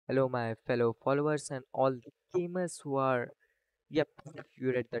Hello, my fellow followers and all the gamers who are. Yep,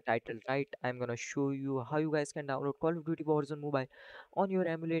 you read the title right. I'm gonna show you how you guys can download Call of Duty Warzone Mobile on your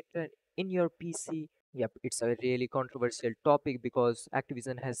emulator in your PC. Yep, it's a really controversial topic because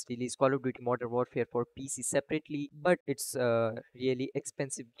Activision has released Call of Duty Modern Warfare for PC separately, but it's a really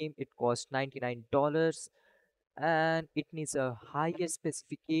expensive game. It costs $99 and it needs a higher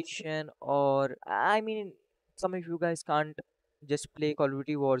specification, or I mean, some of you guys can't just play Call of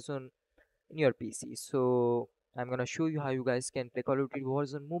Duty Warzone in your PC. So I'm gonna show you how you guys can play Call of Duty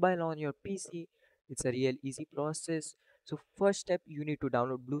Warzone mobile on your PC. It's a real easy process. So first step, you need to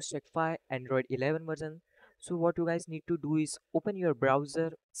download BlueStack 5 Android 11 version. So what you guys need to do is open your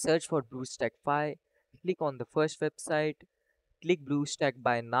browser, search for BlueStack 5, click on the first website, click BlueStack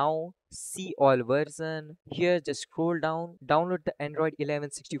by now, see all version. Here just scroll down, download the Android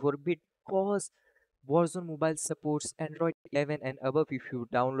 11 64-bit cause Warzone Mobile supports Android 11 and above. If you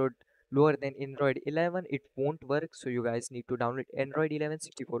download lower than Android 11, it won't work. So you guys need to download Android 11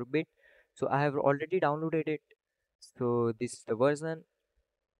 64-bit. So I have already downloaded it. So this is the version.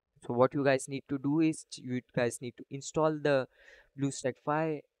 So what you guys need to do is you guys need to install the BlueStack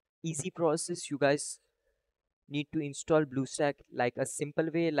 5. Easy process. You guys need to install BlueStack like a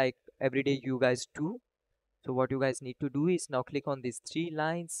simple way, like every day you guys do. So what you guys need to do is now click on these three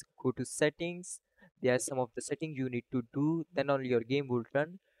lines, go to settings. There are some of the settings you need to do, then only your game will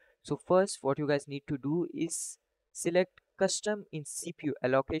run. So first what you guys need to do is select custom in CPU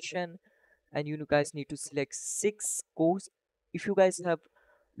allocation, and you guys need to select 6 cores. If you guys have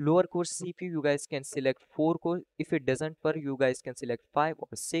lower core CPU, you guys can select 4 cores. If it doesn't work, you guys can select 5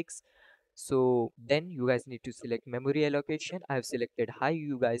 or 6. So then you guys need to select memory allocation. I have selected high.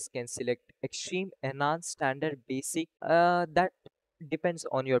 You guys can select extreme, enhanced, standard, basic. That depends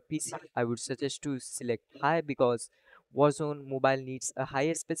on your PC. I would suggest to select high because Warzone mobile needs a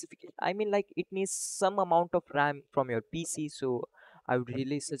higher specification. I mean, like, it needs some amount of RAM from your PC. So I would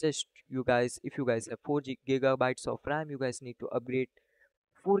really suggest you guys, if you guys have 4 gigabytes of RAM, you guys need to upgrade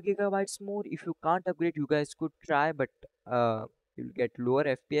 4 gigabytes more. If you can't upgrade, you guys could try, but you'll get lower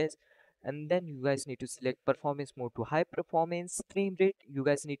FPS. And then you guys need to select performance mode to high performance. Frame rate, you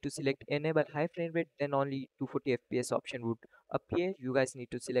guys need to select enable high frame rate, then only 240 FPS option would appear. You guys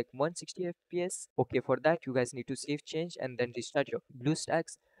need to select 160 FPS. Okay, for that you guys need to save change and then restart your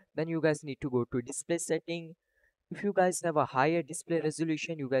BlueStacks. Then you guys need to go to display setting. If you guys have a higher display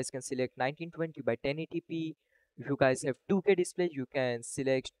resolution, you guys can select 1920 by 1080p. If you guys have 2K display, you can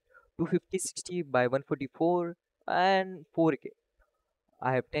select 250/60 by 144 and 4K.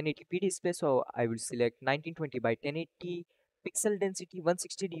 I have 1080p display, so I will select 1920 by 1080. Pixel density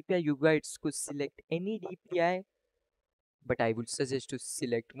 160 dpi. You guys could select any dpi, but I would suggest to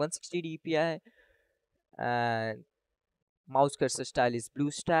select 160 dpi. And mouse cursor style is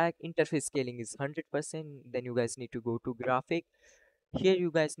BlueStack. Interface scaling is 100%. Then you guys need to go to graphic. Here you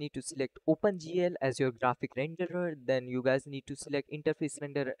guys need to select OpenGL as your graphic renderer. Then you guys need to select interface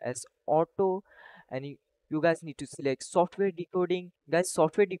renderer as auto, and you guys need to select software decoding. Guys,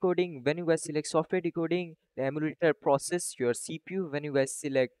 software decoding, when you guys select software decoding, the emulator process your CPU. When you guys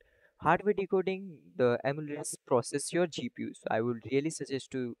select hardware decoding, the emulator process your GPU. So I would really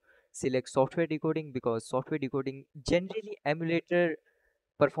suggest to select software decoding because software decoding generally emulator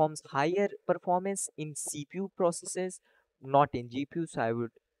performs higher performance in CPU processes, not in GPU. So I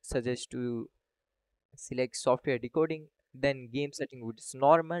would suggest to select software decoding. Then game setting would is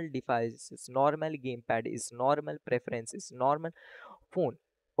normal, device is normal, gamepad is normal, preference is normal, phone.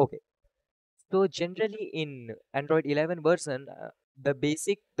 Okay. So generally in Android 11 version, the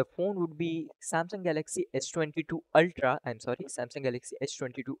phone would be Samsung Galaxy S22 Ultra. I'm sorry, Samsung Galaxy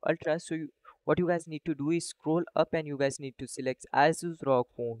S22 Ultra. So what you guys need to do is scroll up and you guys need to select Asus ROG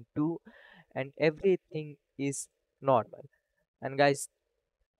Phone 2, and everything is normal. And guys,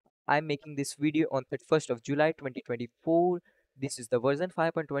 I'm making this video on 31st of July 2024. This is the version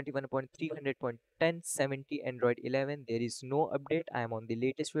 5.21.300.1070 Android 11. There is no update. I am on the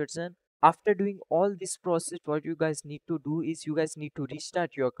latest version. After doing all this process, what you guys need to do is you guys need to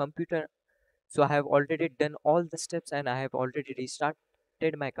restart your computer. So I have already done all the steps and I have already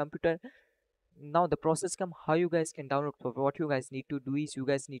restarted my computer. Now the process come how you guys can download. So what you guys need to do is you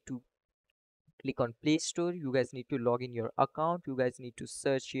guys need to click on Play Store. You guys need to log in your account. You guys need to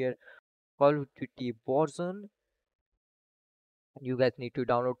search here Call of Duty Warzone. You guys need to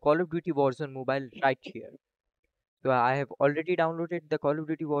download Call of Duty Warzone Mobile right here. So I have already downloaded the Call of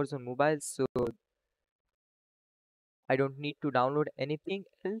Duty Warzone Mobile, so I don't need to download anything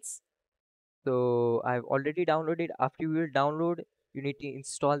else. So I have already downloaded. After you will download, you need to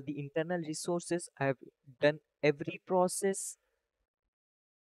install the internal resources. I have done every process.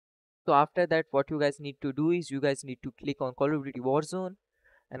 So after that, what you guys need to do is you guys need to click on Call of Duty Warzone,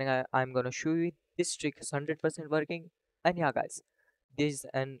 and I'm gonna show you this trick is 100% working. And yeah, guys, there's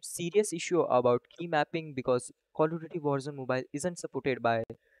a serious issue about key mapping because Call of Duty Warzone Mobile isn't supported by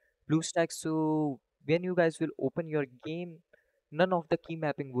BlueStacks. So when you guys will open your game, none of the key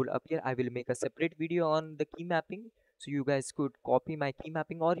mapping will appear. I will make a separate video on the key mapping, so you guys could copy my key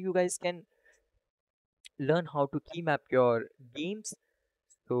mapping, or you guys can learn how to key map your games.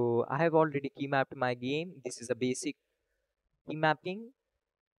 So I have already key mapped my game. This is a basic key mapping.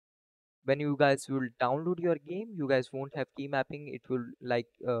 When you guys will download your game, you guys won't have key mapping. It will like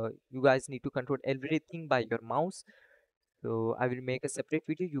you guys need to control everything by your mouse. So I will make a separate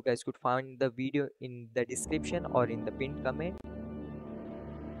video. You guys could find the video in the description or in the pinned comment.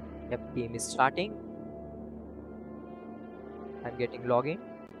 Yep, game is starting. I'm getting login.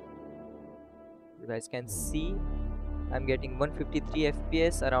 You guys can see I'm getting 153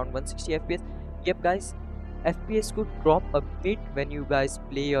 FPS, around 160 FPS. Yep, guys, FPS could drop a bit when you guys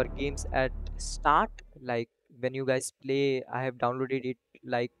play your games at start. Like when you guys play, I have downloaded it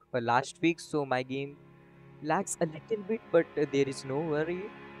like last week, so my game lags a little bit, but there is no worry.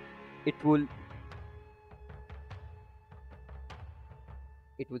 It will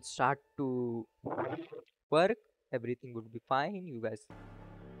start to work. Everything would be fine. You guys,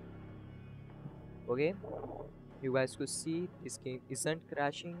 okay? You guys could see this game isn't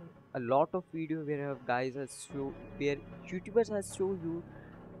crashing. A lot of video where guys has show where YouTubers has show you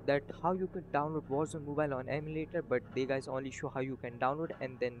that how you can download Warzone Mobile on emulator, but they guys only show how you can download,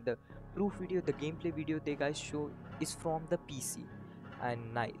 and then the proof video, the gameplay video they guys show is from the PC.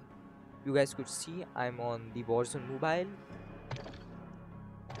 And nice, you guys could see I'm on the Warzone Mobile.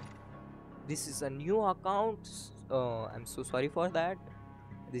 This is a new account. I'm so sorry for that.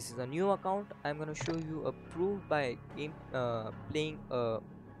 This is a new account. I'm gonna show you a proof by playing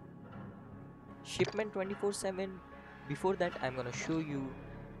shipment 24/7. Before that, I'm gonna show you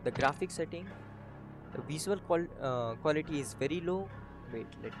the graphic setting. The visual quality is very low. Wait,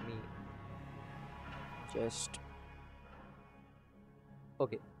 let me just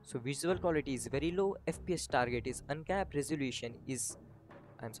okay. So visual quality is very low. FPS target is uncapped. Resolution is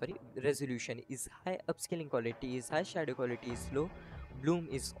high. Upscaling quality is high. Shadow quality is low. Bloom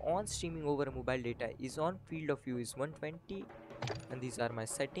is on. Streaming over mobile data is on. Field of view is 120. And these are my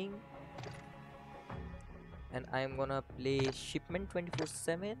setting. And I am gonna play shipment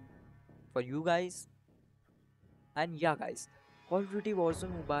 24/7 for you guys. And yeah, guys, Call of Duty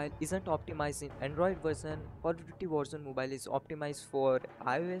Warzone Mobile isn't optimized in Android version. Call of Duty Warzone Mobile is optimized for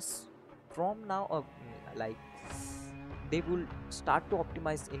iOS from now up. Like they will start to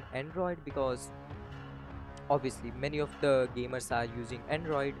optimize in Android because obviously many of the gamers are using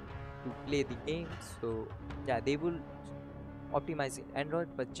Android to play the game. So yeah, they will optimize in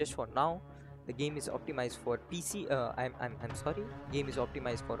Android, but just for now the game is optimized for PC. I'm sorry, game is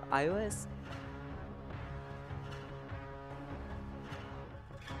optimized for iOS.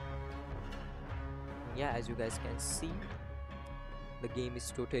 Yeah, as you guys can see, the game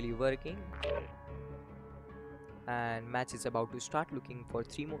is totally working and match is about to start. Looking for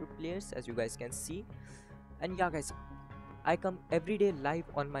 3 more players, as you guys can see. And yeah, guys, I come every day live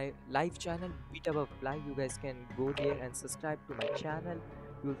on my live channel BetaBuff Live. You guys can go there and subscribe to my channel.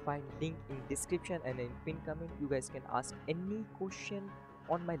 You will find link in description and in pin comment. You guys can ask any question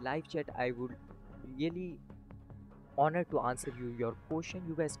on my live chat. I would really honored to answer your question.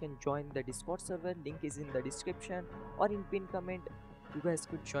 You guys can join the Discord server. Link is in the description or in pin comment. You guys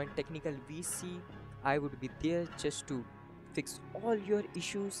could join Technical VC. I would be there just to fix all your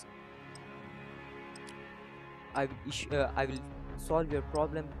issues. I will solve your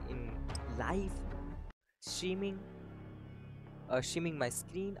problem in live streaming. Streaming my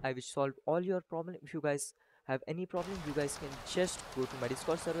screen. I will solve all your problem. If you guys have any problem, you guys can just go to my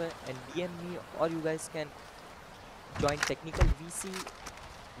Discord server and DM me, or you guys can join Technical VC,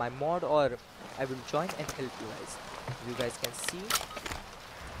 my mod, or I will join and help you guys. You guys can see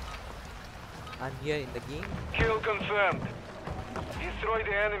I'm here in the game. Kill confirmed. Destroy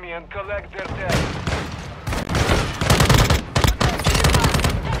the enemy and collect their death.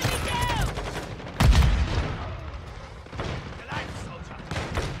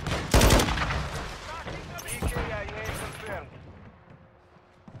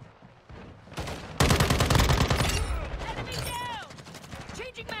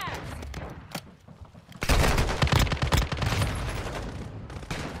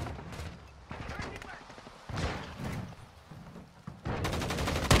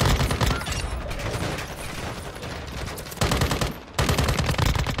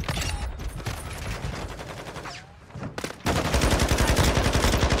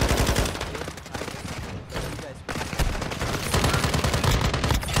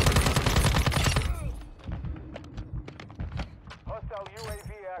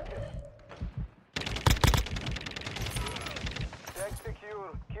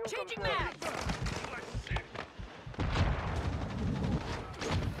 secure. Kill Changing confirmed. mags!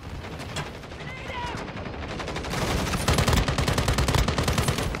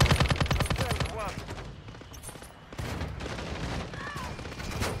 Confirmed one.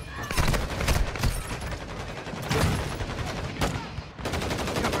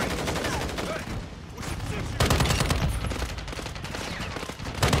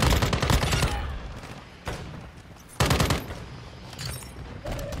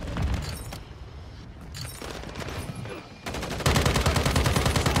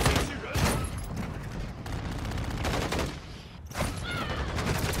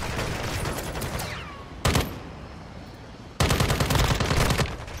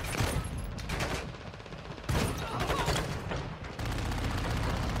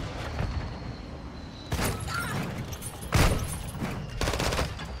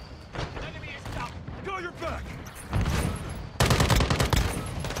 Go your back!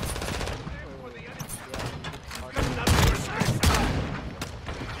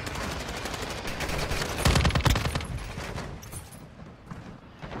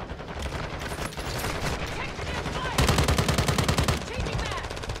 Changing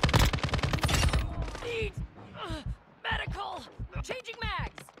mags! Need medical! Changing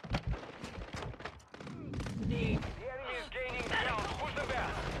mags! Need The enemy is gaining ground. Push them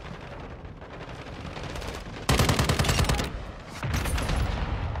back.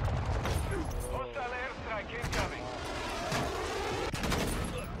 Hostile airstrike incoming.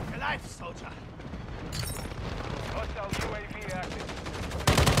 Alive, soldier! Hostile UAV active.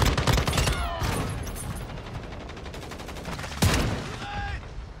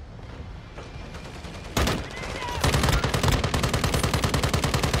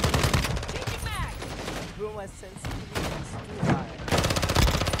 changing mags! Bro, my sensitivity is too high.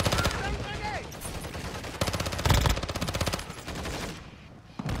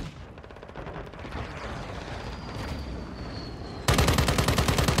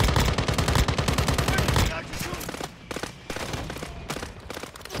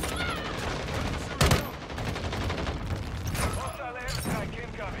 Hostile airstrike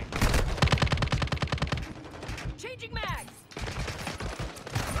incoming. Changing mags!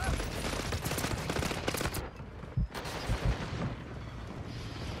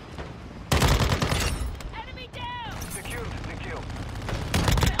 Enemy down! Secured the kill.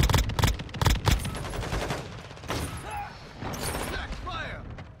 Fire!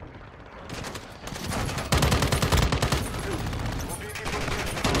 Mobility position.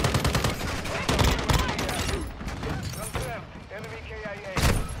 Confirmed. Enemy KIA.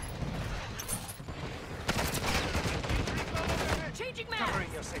 Changing mags!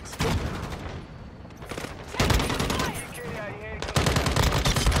 Covering your six. KIA confirmed.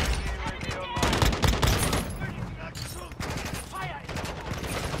 UAV online. Fire!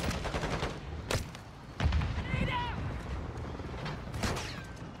 Grenade out!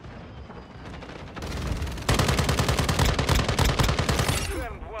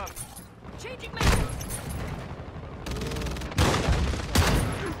 Confirmed one. Changing mags!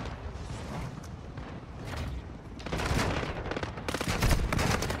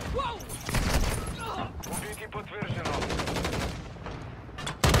 Whoa! Mobility подтверждено.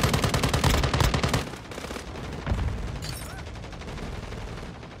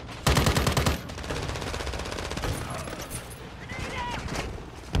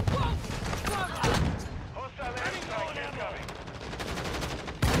 Hostile airstrike incoming.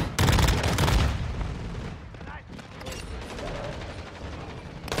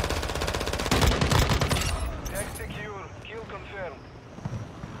 Deck secure. Kill confirmed.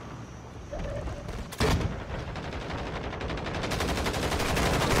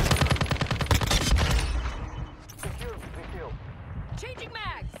 Secure the kill. Changing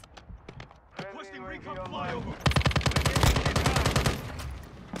mags! Friendly Requesting UAV recon online. flyover.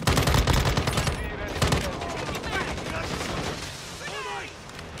 Be ready to go. Changing mags!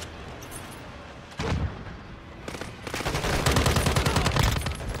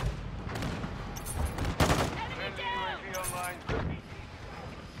 Enemy Friendly down! UAV online.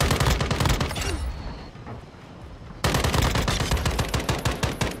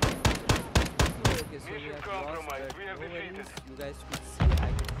 Okay, so we Mission have compromised. lost, We have no defeated. worries. You guys could see I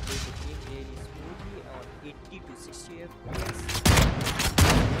can play the game really smoothly on 80 to 60 FPS.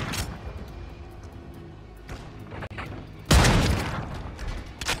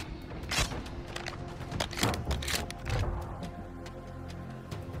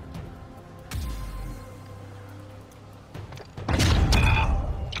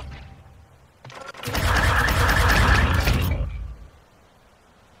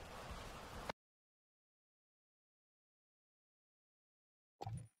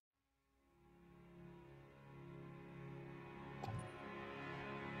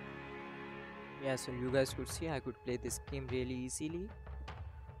 Yeah, so you guys could see I could play this game really easily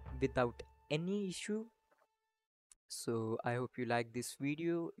without any issue. So I hope you like this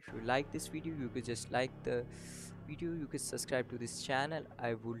video. If you like this video, you could just like the video, you could subscribe to this channel.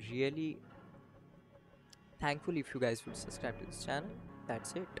 I would really thankful if you guys would subscribe to this channel.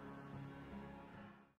 That's it.